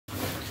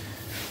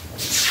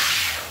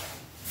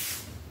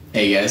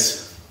Hey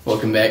guys,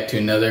 welcome back to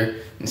another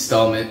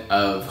installment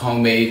of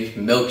Homemade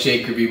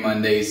Milkshake Review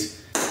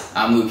Mondays.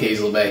 I'm Luke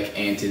Hazelbeck,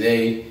 and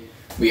today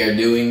we are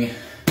doing,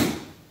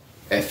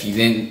 if you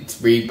didn't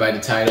read by the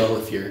title,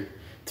 if you're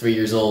 3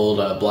 years old,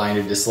 blind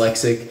or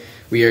dyslexic,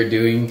 we are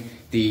doing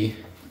the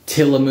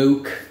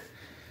Tillamook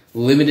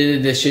limited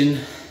edition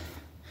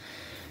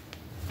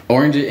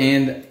orange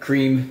and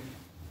cream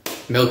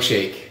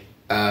milkshake.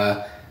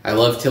 I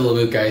love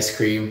Tillamook ice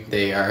cream.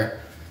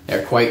 They're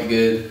quite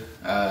good.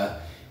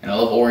 And I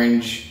love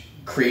orange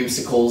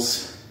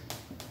creamsicles.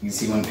 You can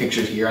see one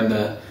pictured here on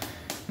the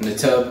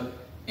tub.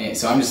 And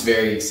so I'm just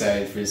very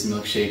excited for this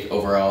milkshake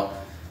overall.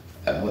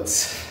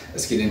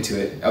 Let's get into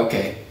it.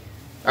 Okay.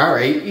 All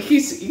right. You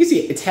can see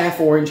it's half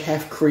orange,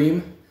 half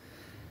cream.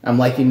 I'm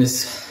liking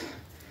this.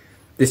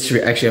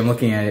 Actually, I'm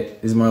looking at it.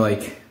 It's more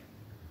like.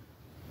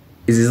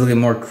 Is this looking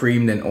more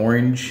cream than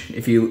orange?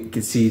 If you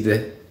can see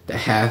the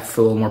half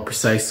a little more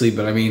precisely,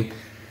 but I mean,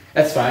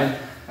 that's fine.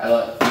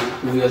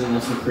 Who doesn't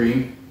love some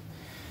cream?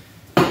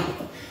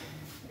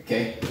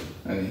 Okay,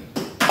 let me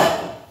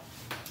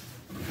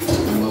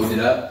load it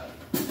up.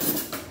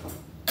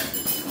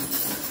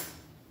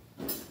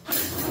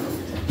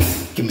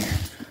 Come here.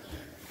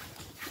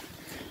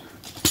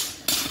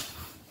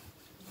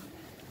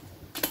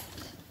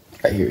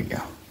 Alright, here we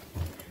go.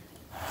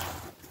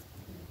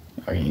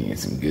 Alright, you get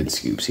some good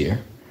scoops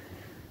here.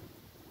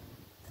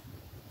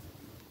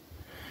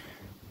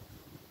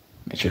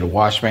 Make sure to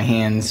wash my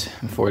hands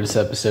before this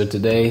episode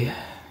today.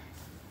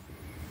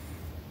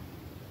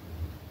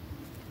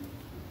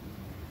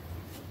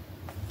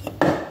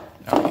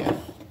 Oh yeah.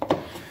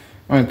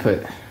 I'm gonna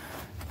put,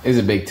 it's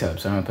a big tub,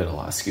 so I'm gonna put a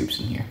lot of scoops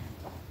in here.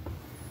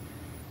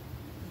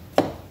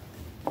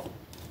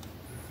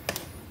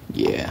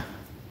 Yeah.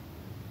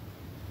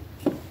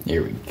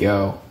 Here we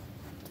go.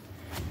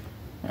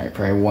 Alright,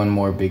 probably one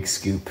more big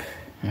scoop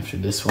after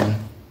this one.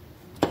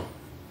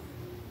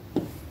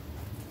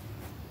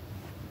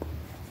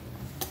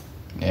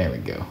 There we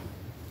go.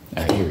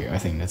 Alright, here we go. I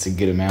think that's a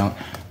good amount.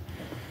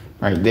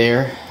 Right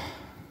there.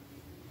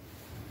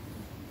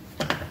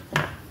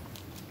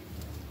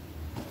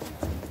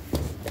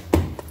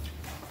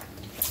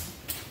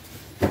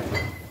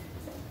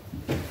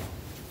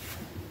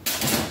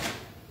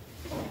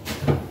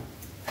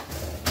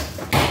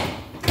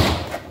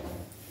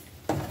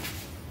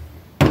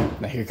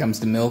 Now here comes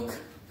the milk.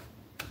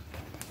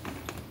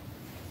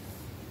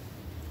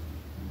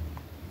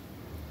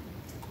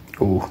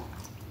 Ooh.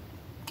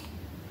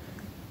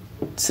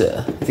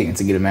 I think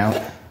it's a good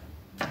amount.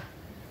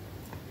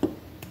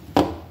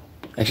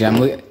 Actually, I'm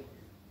looking.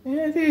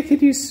 Yeah, I think you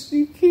could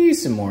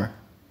use some more.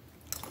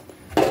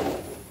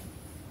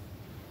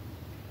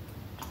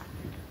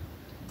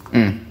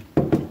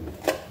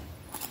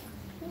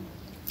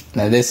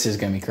 Now this is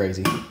gonna be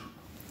crazy.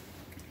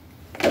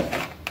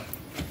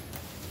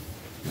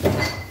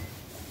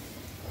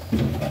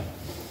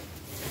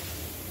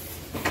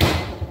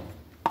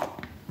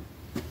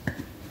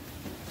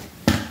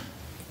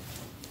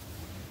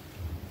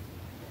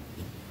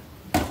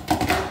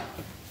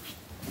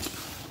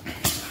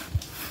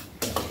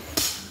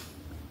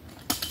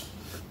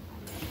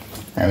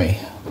 Let me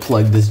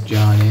plug this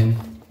John in.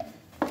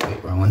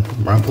 Wait,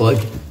 wrong plug.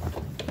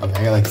 Okay,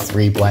 I got like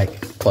 3 black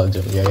plugs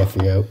over here. I gotta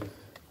figure out. All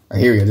right,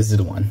 here we go. This is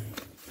the one.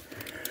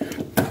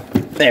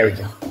 There we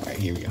go. All right,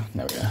 here we go.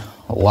 Now we're gonna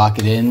lock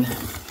it in.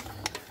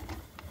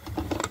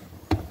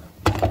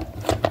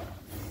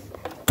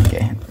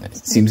 Okay, that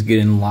seems good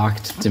and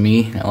locked to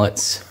me. Now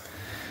let's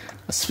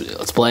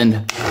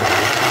blend.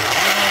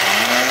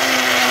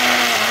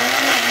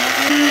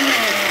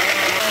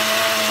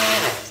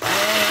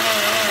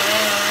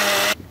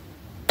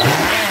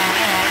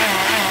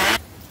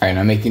 All right,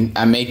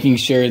 I'm making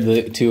sure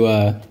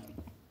to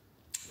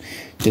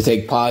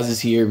take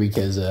pauses here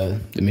because the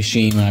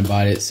machine when I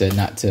bought it said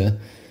not to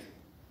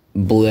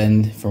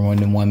blend for more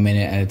than 1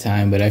 minute at a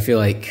time. But I feel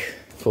like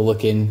if we'll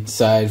look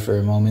inside for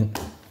a moment,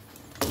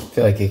 I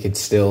feel like it could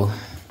still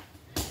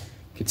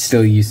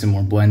use some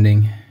more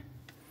blending.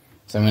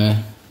 So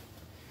I'm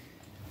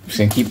just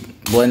gonna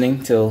keep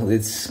blending till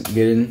it's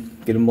good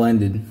and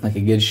blended like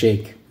a good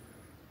shake.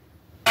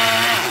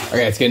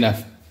 Okay, it's good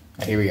enough. All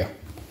right, here we go.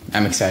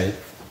 I'm excited.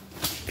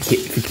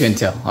 If you couldn't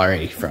tell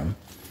already from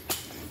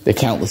the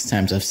countless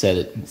times I've said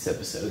it in this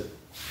episode.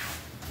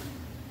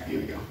 Here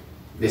we go.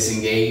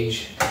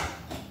 Disengage.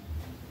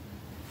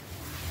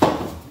 Here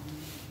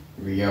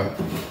we go.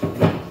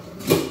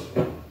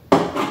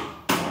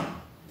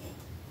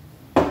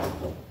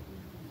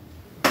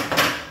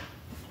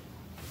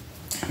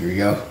 Here we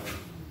go.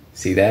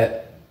 See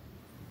that?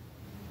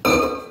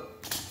 Look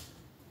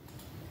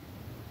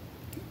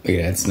at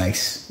that. It's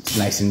nice. It's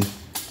nice and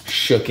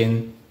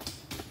shooken.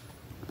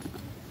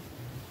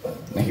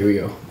 Now here we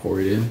go. Pour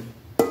it in.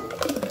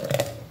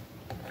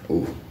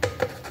 Ooh.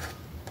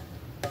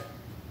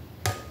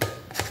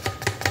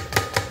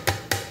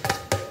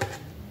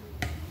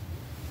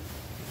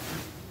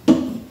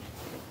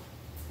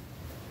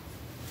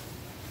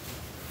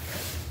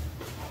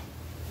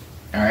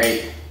 All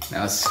right,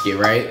 now let's get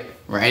right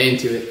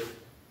into it.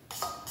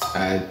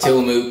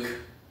 Tillamook,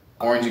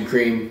 orange and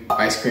cream,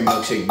 ice cream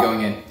milkshake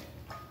going in.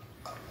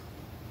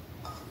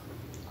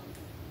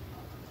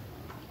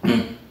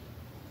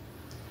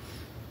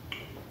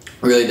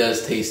 Really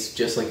does taste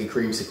just like a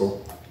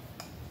creamsicle.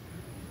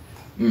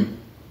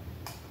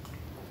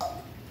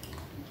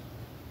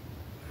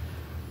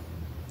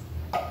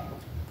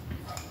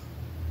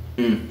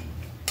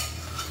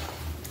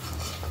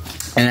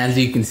 And as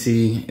you can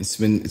see, it's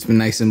been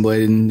nice and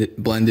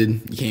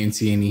blended. You can't even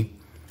see any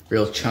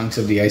real chunks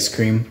of the ice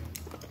cream.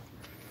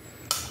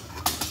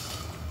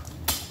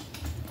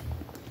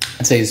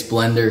 I'd say this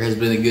blender has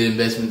been a good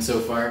investment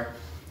so far.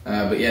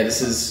 But yeah,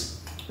 this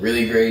is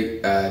really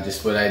great.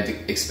 Just what I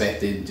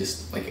expected,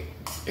 just like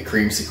a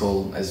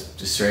creamsicle as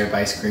just straight up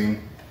ice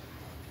cream.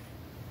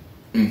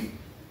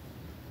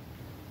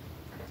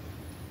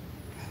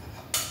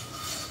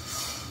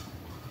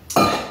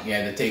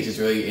 Yeah, the taste is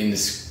really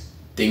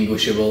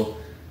indistinguishable.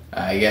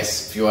 I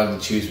guess if you wanted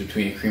to choose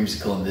between a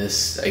creamsicle and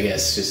this, I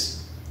guess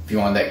just if you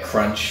want that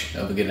crunch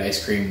of a good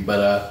ice cream.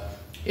 But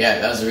yeah,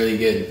 that was really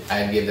good.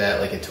 I'd give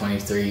that like a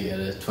 23 out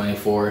of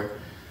 24.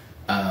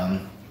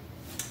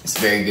 It's a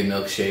very good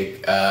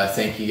milkshake.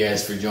 Thank you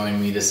guys for joining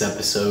me this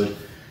episode.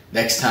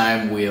 Next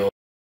time we'll...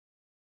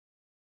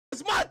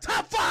 My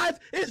top 5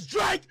 is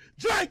Drake,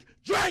 Drake,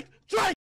 Drake, Drake.